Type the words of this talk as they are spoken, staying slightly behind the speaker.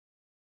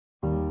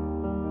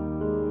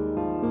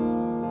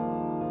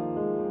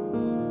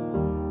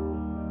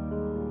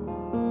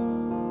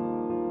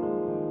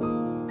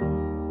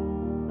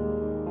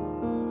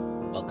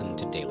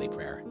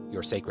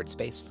your sacred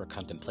space for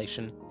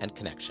contemplation and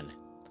connection,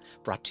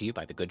 brought to you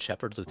by the Good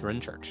Shepherd Lutheran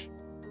Church.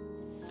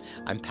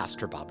 I'm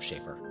Pastor Bob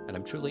Schaefer, and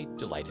I'm truly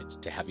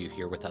delighted to have you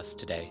here with us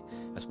today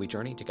as we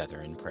journey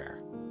together in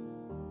prayer.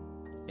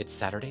 It's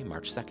Saturday,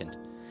 March 2nd,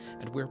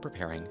 and we're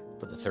preparing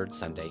for the third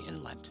Sunday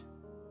in Lent.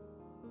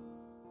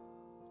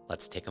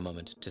 Let's take a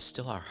moment to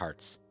still our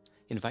hearts,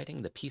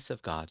 inviting the peace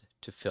of God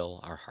to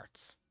fill our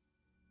hearts.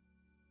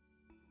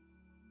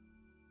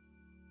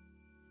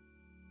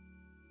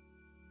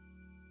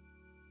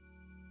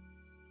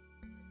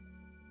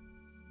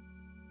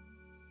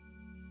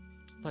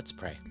 Let's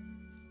pray.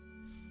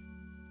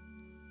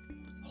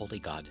 Holy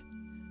God,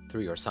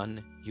 through your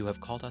Son, you have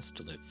called us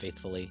to live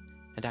faithfully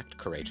and act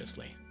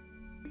courageously.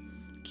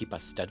 Keep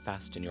us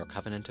steadfast in your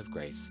covenant of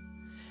grace,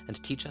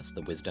 and teach us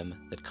the wisdom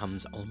that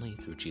comes only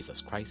through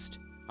Jesus Christ,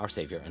 our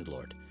Savior and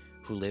Lord,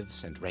 who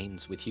lives and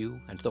reigns with you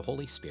and the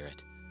Holy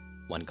Spirit,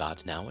 one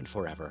God now and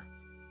forever.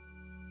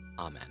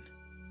 Amen.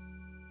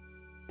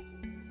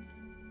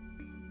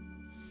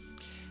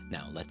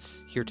 Now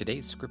let's hear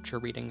today's scripture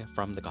reading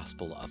from the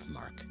Gospel of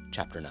Mark,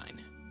 chapter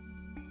 9.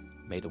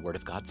 May the word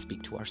of God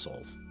speak to our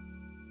souls.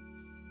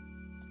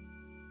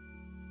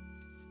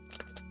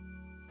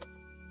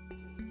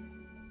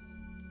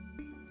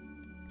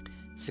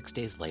 "6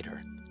 days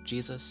later,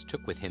 Jesus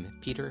took with him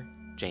Peter,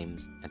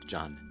 James, and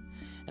John,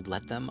 and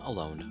led them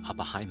alone up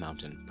a high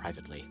mountain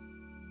privately.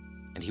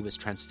 And he was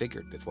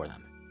transfigured before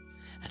them,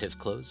 and his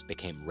clothes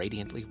became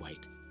radiantly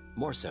white,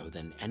 more so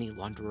than any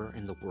launderer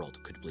in the world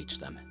could bleach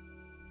them.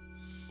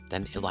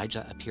 Then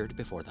Elijah appeared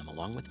before them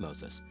along with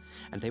Moses,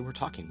 and they were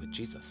talking with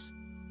Jesus.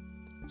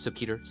 So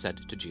Peter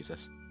said to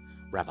Jesus,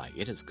 'Rabbi,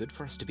 it is good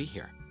for us to be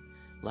here.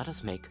 Let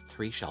us make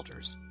 3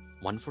 shelters,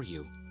 one for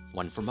you,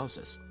 one for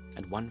Moses,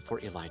 and one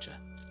for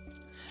Elijah.'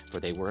 For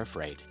they were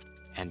afraid,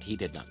 and he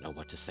did not know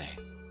what to say.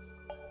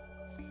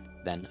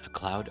 Then a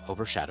cloud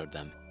overshadowed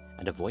them,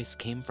 and a voice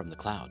came from the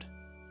cloud,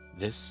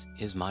 'This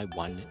is my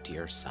one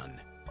dear Son.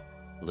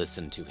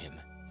 Listen to him.'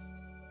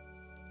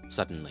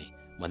 Suddenly,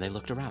 when they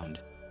looked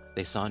around,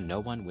 they saw no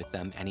one with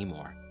them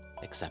anymore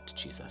except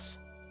Jesus."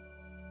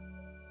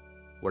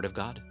 Word of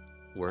God,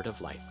 word of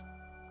life.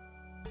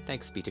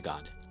 Thanks be to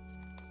God.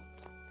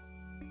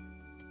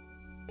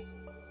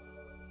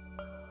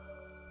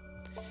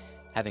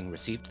 Having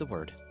received the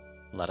word,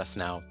 let us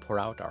now pour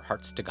out our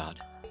hearts to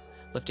God,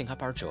 lifting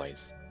up our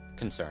joys,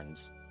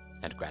 concerns,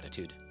 and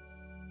gratitude.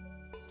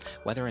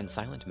 Whether in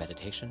silent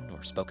meditation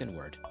or spoken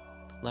word,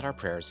 let our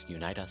prayers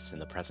unite us in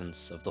the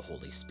presence of the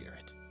Holy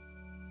Spirit.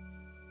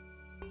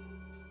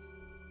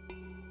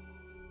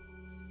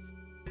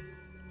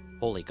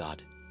 Holy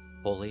God,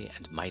 holy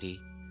and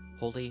mighty,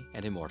 holy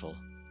and immortal,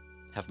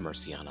 have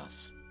mercy on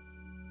us.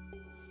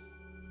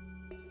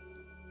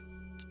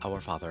 Our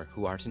Father,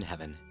 who art in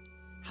heaven,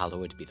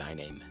 hallowed be thy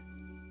name.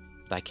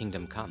 Thy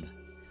kingdom come,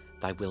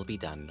 thy will be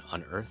done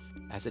on earth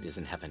as it is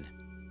in heaven.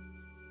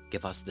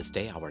 Give us this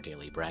day our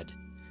daily bread,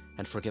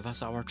 and forgive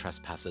us our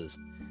trespasses,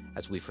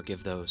 as we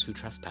forgive those who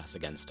trespass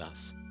against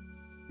us.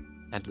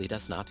 And lead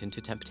us not into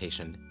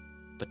temptation,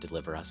 but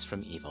deliver us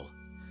from evil.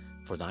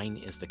 For thine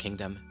is the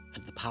kingdom,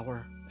 and the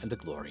power, and the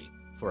glory,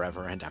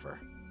 forever and ever.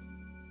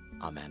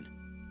 Amen.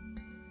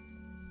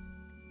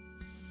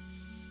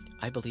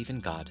 I believe in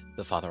God,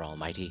 the Father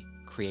Almighty,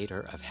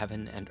 creator of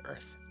heaven and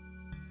earth.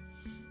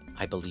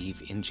 I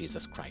believe in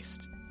Jesus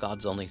Christ,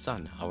 God's only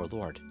Son, our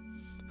Lord,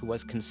 who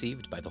was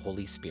conceived by the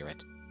Holy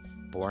Spirit,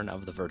 born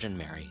of the Virgin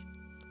Mary,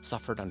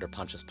 suffered under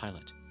Pontius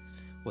Pilate,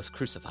 was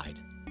crucified,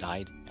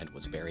 died, and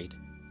was buried.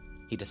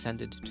 He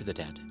descended to the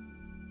dead.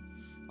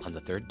 On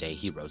the 3rd day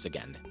he rose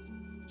again.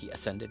 He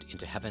ascended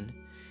into heaven.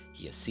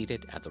 He is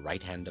seated at the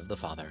right hand of the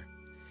Father,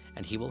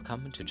 and he will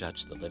come to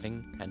judge the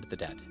living and the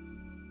dead.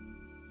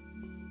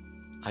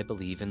 I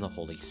believe in the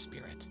Holy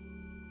Spirit,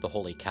 the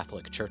Holy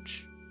Catholic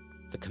Church,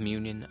 the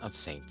communion of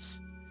saints,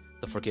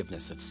 the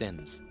forgiveness of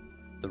sins,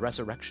 the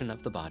resurrection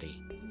of the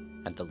body,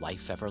 and the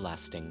life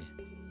everlasting.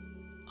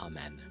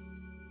 Amen.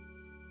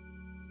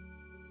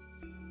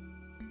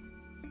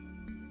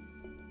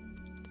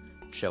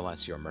 Show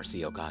us your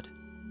mercy, O God,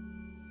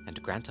 and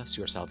grant us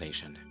your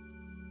salvation.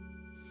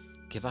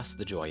 Give us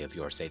the joy of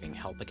your saving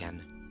help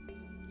again,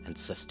 and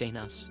sustain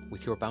us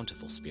with your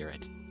bountiful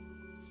Spirit.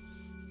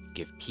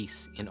 Give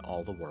peace in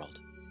all the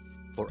world,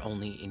 for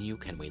only in you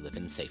can we live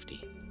in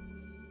safety.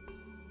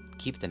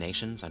 Keep the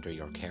nations under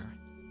your care,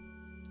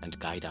 and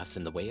guide us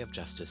in the way of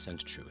justice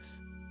and truth.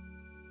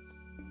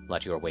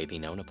 Let your way be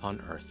known upon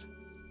earth,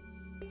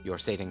 your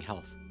saving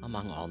health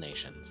among all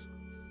nations.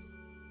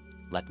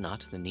 Let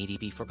not the needy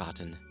be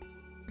forgotten,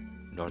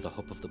 nor the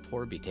hope of the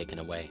poor be taken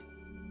away.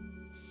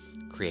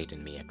 Create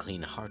in me a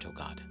clean heart, O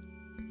God,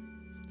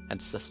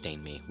 and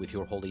sustain me with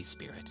your Holy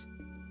Spirit.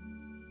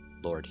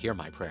 Lord, hear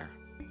my prayer,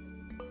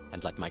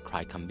 and let my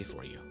cry come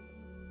before you.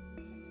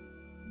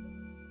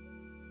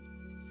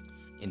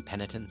 In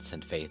penitence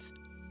and faith,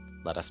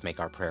 let us make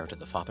our prayer to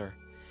the Father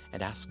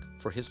and ask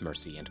for his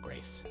mercy and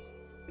grace.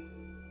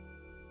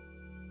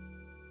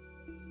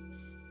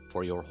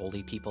 For your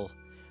holy people,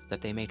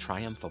 that they may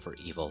triumph over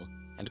evil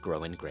and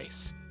grow in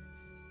grace.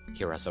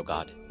 Hear us, O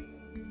God,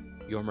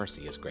 your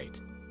mercy is great.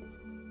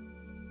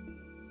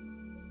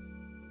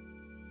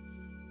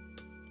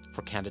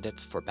 For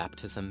candidates for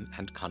baptism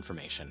and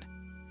confirmation,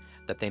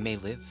 that they may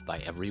live by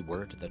every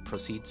word that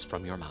proceeds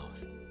from your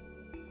mouth.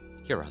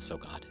 Hear us, O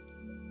God.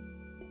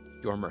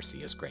 Your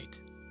mercy is great.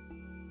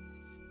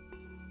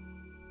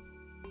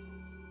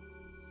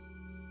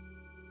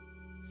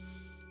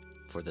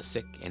 For the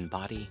sick in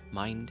body,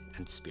 mind,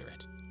 and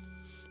spirit,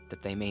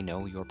 that they may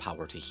know your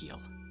power to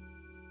heal.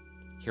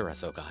 Hear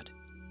us, O God.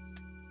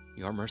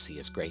 Your mercy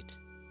is great.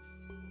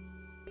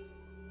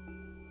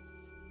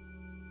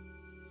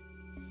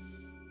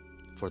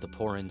 For the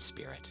poor in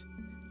spirit,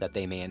 that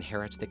they may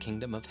inherit the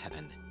kingdom of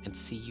heaven and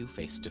see you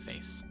face to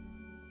face.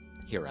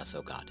 Hear us,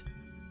 O God.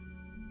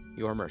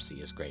 Your mercy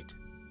is great.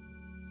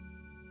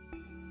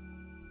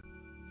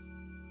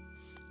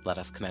 Let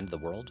us commend the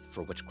world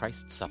for which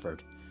Christ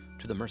suffered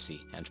to the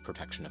mercy and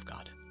protection of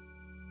God.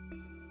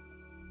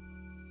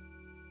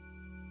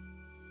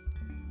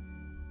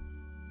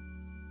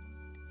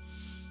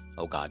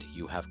 O God,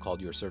 you have called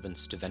your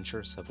servants to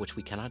ventures of which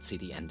we cannot see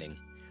the ending,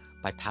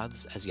 by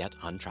paths as yet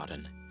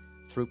untrodden,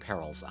 through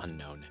perils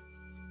unknown.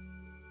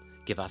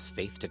 Give us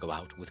faith to go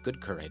out with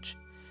good courage,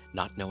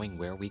 not knowing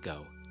where we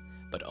go,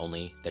 but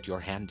only that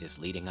your hand is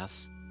leading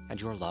us and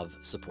your love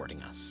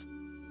supporting us.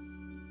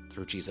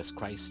 Through Jesus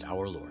Christ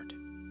our Lord.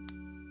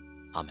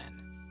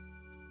 Amen.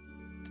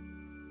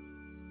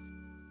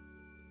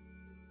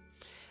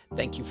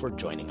 Thank you for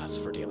joining us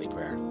for Daily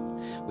Prayer.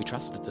 We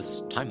trust that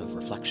this time of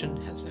reflection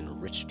has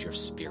enriched your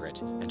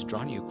spirit and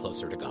drawn you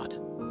closer to God.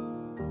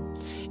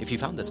 If you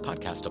found this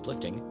podcast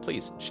uplifting,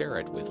 please share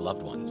it with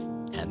loved ones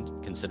and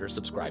consider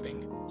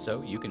subscribing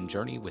so you can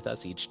journey with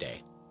us each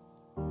day.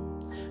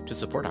 To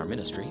support our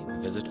ministry,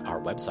 visit our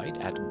website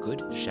at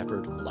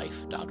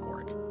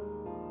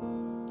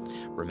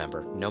goodshepherdlife.org.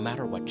 Remember, no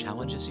matter what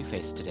challenges you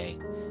face today,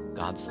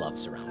 God's love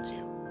surrounds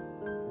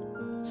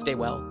you. Stay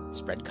well,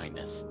 spread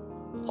kindness.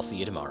 I'll see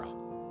you tomorrow.